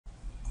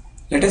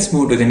Let us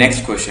move to the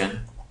next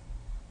question.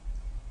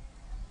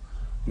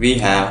 We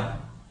have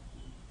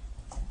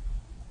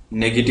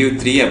negative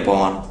 3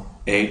 upon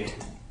 8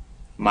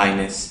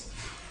 minus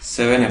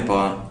 7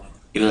 upon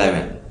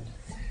 11.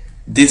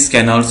 This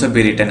can also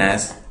be written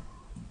as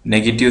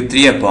negative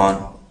 3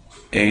 upon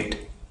 8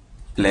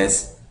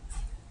 plus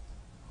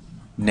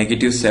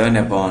negative 7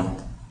 upon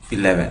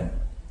 11.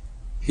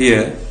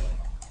 Here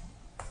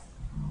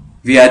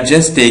we are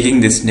just taking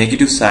this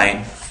negative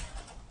sign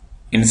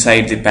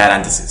inside the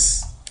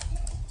parenthesis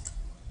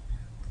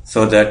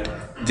so that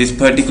this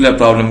particular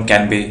problem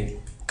can be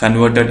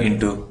converted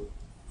into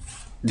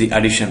the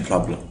addition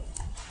problem.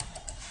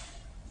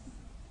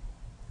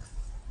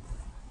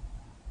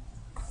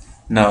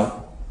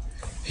 Now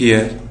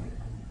here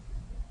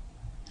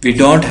we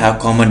don't have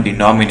common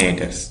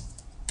denominators,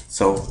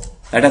 so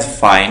let us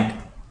find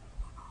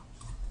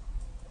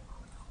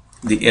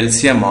the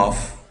LCM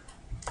of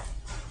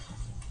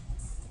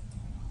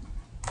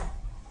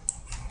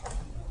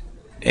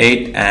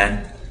 8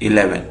 and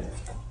 11.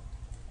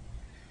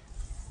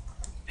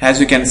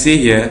 As you can see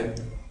here,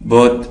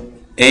 both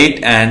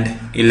 8 and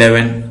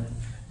 11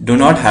 do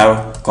not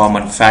have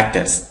common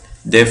factors.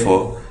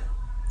 Therefore,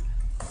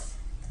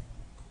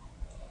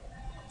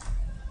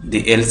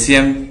 the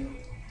LCM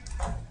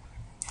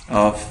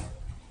of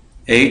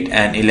 8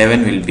 and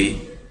 11 will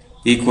be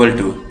equal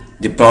to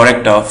the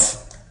product of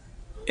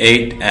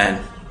 8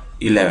 and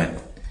 11,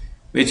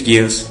 which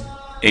gives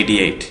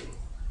 88.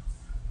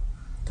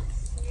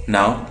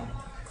 Now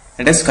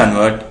let us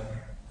convert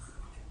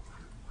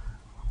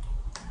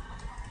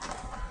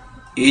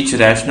each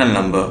rational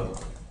number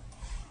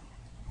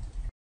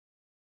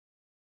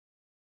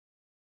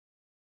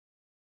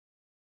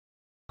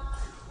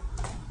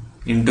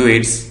into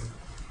its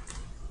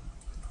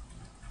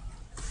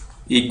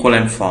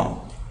equivalent form.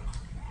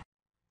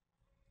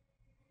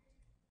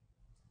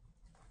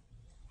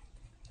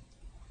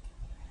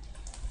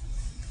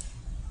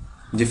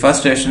 The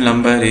first rational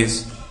number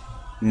is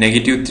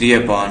negative 3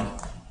 upon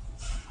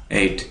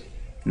 8.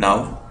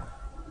 Now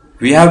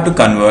we have to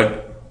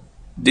convert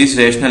this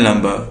rational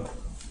number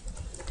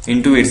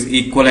into its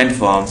equivalent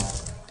form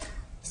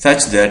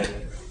such that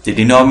the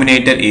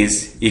denominator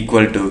is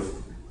equal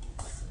to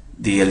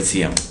the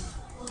LCM.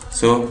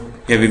 So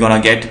here we're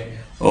gonna get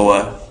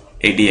over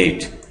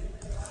 88,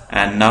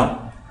 and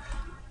now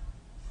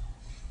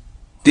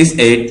this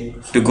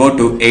 8 to go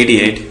to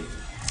 88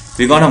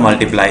 we're gonna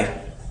multiply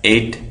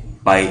 8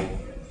 by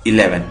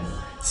 11.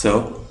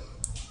 So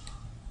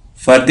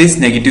for this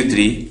negative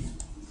 3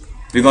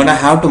 we're gonna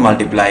have to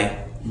multiply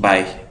by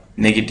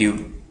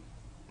negative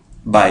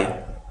by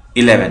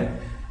 11.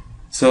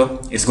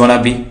 So it's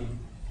gonna be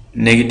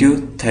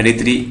negative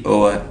 33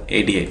 over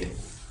 88.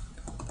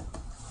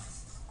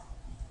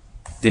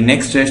 The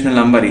next rational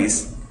number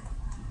is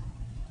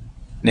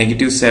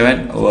negative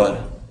 7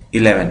 over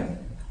 11.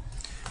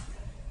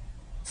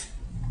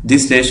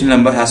 This rational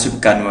number has to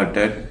be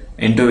converted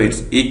into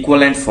its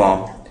equivalent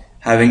form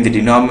having the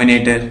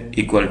denominator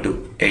equal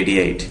to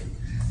 88.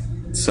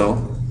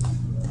 So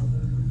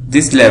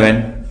this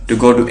 11 to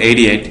go to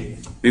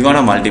 88 we're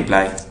gonna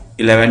multiply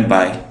 11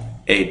 by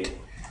 8.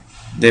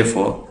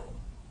 Therefore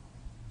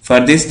for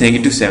this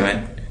negative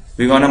 7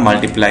 we're gonna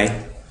multiply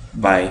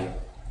by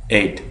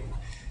 8.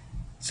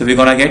 So we're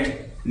gonna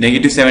get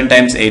negative 7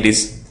 times 8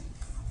 is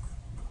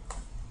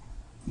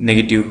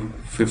negative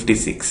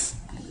 56.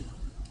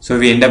 So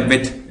we end up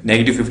with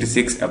negative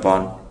 56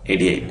 upon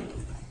 88.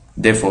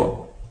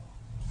 Therefore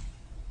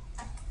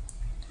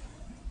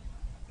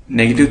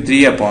negative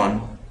 3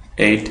 upon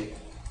 8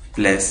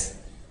 plus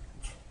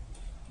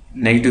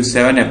negative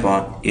 7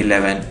 upon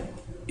 11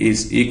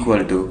 is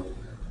equal to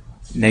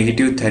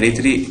negative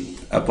 33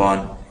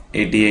 upon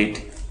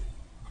 88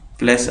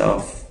 plus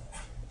of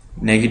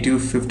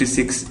negative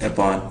 56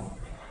 upon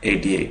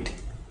 88.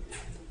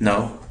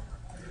 Now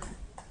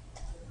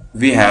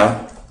we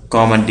have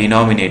common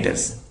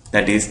denominators,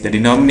 that is the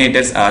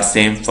denominators are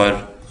same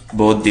for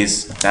both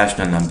these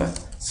rational numbers.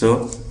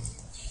 So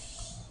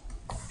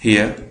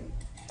here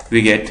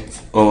we get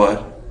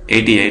over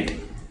 88,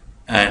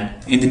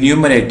 and in the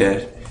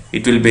numerator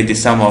it will be the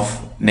sum of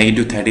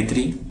negative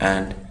 33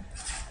 and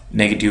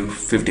negative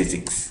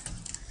 56.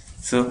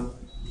 So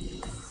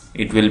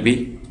it will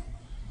be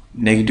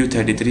negative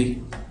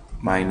 33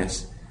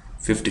 minus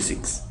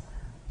 56.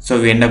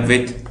 So we end up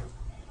with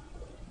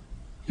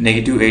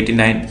negative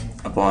 89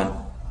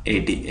 upon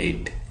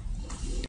 88.